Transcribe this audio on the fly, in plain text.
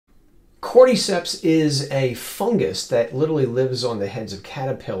Cordyceps is a fungus that literally lives on the heads of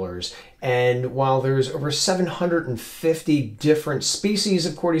caterpillars, and while there's over 750 different species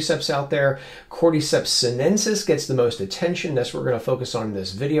of Cordyceps out there, Cordyceps Sinensis gets the most attention. That's what we're going to focus on in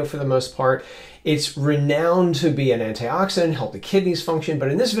this video for the most part. It's renowned to be an antioxidant, help the kidneys function,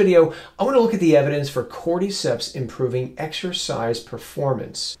 but in this video, I want to look at the evidence for Cordyceps improving exercise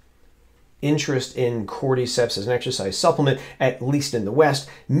performance. Interest in Cordyceps as an exercise supplement, at least in the West,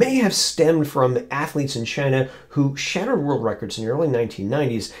 may have stemmed from athletes in China who shattered world records in the early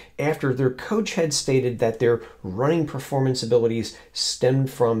 1990s after their coach had stated that their running performance abilities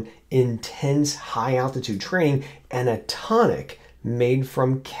stemmed from intense high-altitude training and a tonic made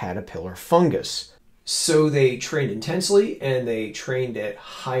from caterpillar fungus. So they trained intensely and they trained at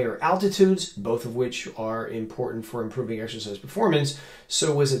higher altitudes, both of which are important for improving exercise performance.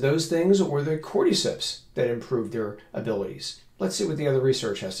 So was it those things or the Cordyceps that improved their abilities? Let's see what the other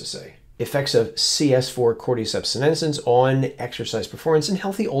research has to say. Effects of CS4 Cordyceps Sinensis on exercise performance in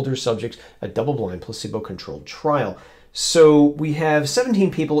healthy older subjects, a double-blind placebo-controlled trial. So we have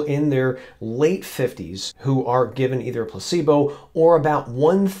 17 people in their late 50s who are given either a placebo or about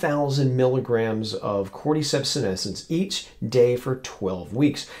 1,000 milligrams of Cordyceps Sinensis each day for 12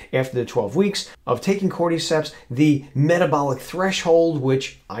 weeks. After the 12 weeks of taking Cordyceps, the metabolic threshold,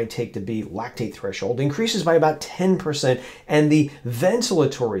 which I take to be lactate threshold, increases by about 10%, and the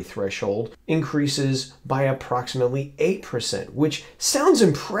ventilatory threshold increases by approximately 8%, which sounds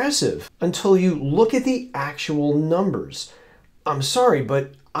impressive until you look at the actual numbers. I'm sorry,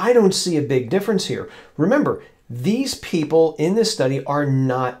 but I don't see a big difference here. Remember, these people in this study are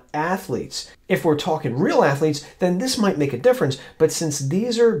not athletes. If we're talking real athletes, then this might make a difference, but since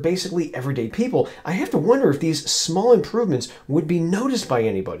these are basically everyday people, I have to wonder if these small improvements would be noticed by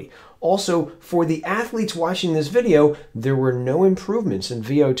anybody. Also, for the athletes watching this video, there were no improvements in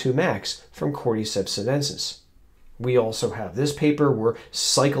VO2 max from Cordyceps Sinensis. We also have this paper where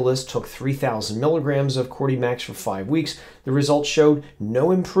cyclists took 3,000 milligrams of Cordymax for 5 weeks. The results showed no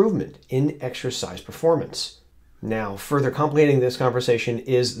improvement in exercise performance. Now, further complicating this conversation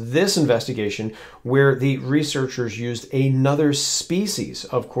is this investigation where the researchers used another species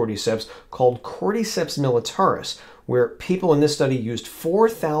of Cordyceps called Cordyceps militaris, where people in this study used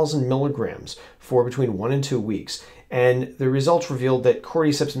 4,000 milligrams for between 1 and 2 weeks. And the results revealed that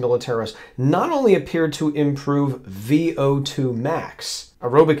Cordyceps militaris not only appeared to improve VO2 max,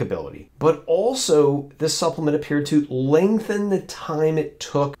 aerobic ability, but also this supplement appeared to lengthen the time it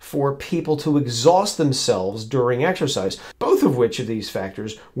took for people to exhaust themselves during exercise, both of which of these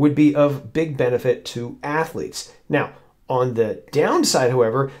factors would be of big benefit to athletes. Now, on the downside,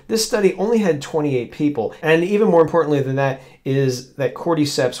 however, this study only had 28 people, and even more importantly than that is that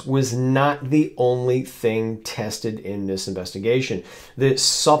Cordyceps was not the only thing tested in this investigation. The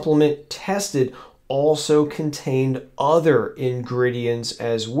supplement tested also contained other ingredients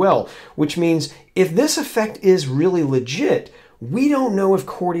as well, which means if this effect is really legit, we don't know if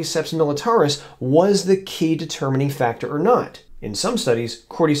Cordyceps militaris was the key determining factor or not. In some studies,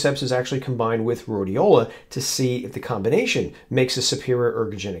 Cordyceps is actually combined with rhodiola to see if the combination makes a superior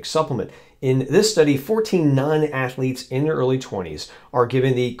ergogenic supplement. In this study, 14 non-athletes in their early 20s are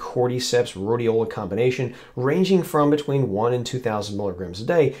given the Cordyceps rhodiola combination, ranging from between 1 and 2,000 milligrams a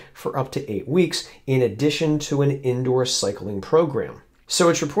day for up to 8 weeks, in addition to an indoor cycling program. So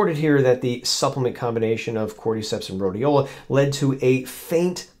it's reported here that the supplement combination of Cordyceps and rhodiola led to a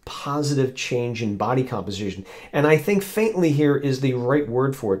faint positive change in body composition. And I think faintly here is the right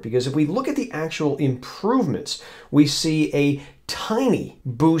word for it, because if we look at the actual improvements, we see a tiny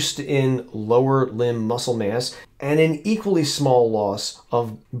boost in lower limb muscle mass and an equally small loss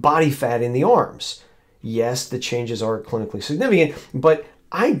of body fat in the arms. Yes, the changes are clinically significant, but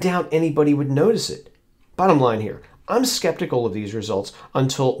I doubt anybody would notice it. Bottom line here, I'm skeptical of these results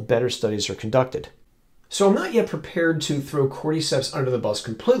until better studies are conducted. So I'm not yet prepared to throw Cordyceps under the bus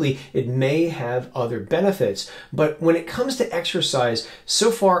completely. It may have other benefits, but when it comes to exercise,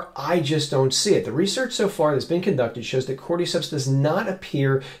 so far I just don't see it. The research so far that's been conducted shows that Cordyceps does not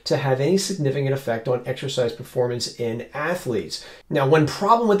appear to have any significant effect on exercise performance in athletes. Now, one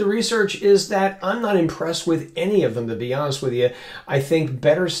problem with the research is that I'm not impressed with any of them, to be honest with you. I think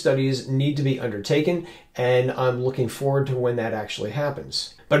better studies need to be undertaken, and I'm looking forward to when that actually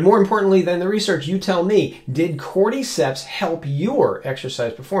happens. But more importantly than the research, you tell me, did Cordyceps help your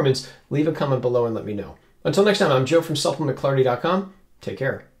exercise performance? Leave a comment below and let me know. Until next time, I'm Joe from supplementclarity.com. Take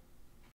care.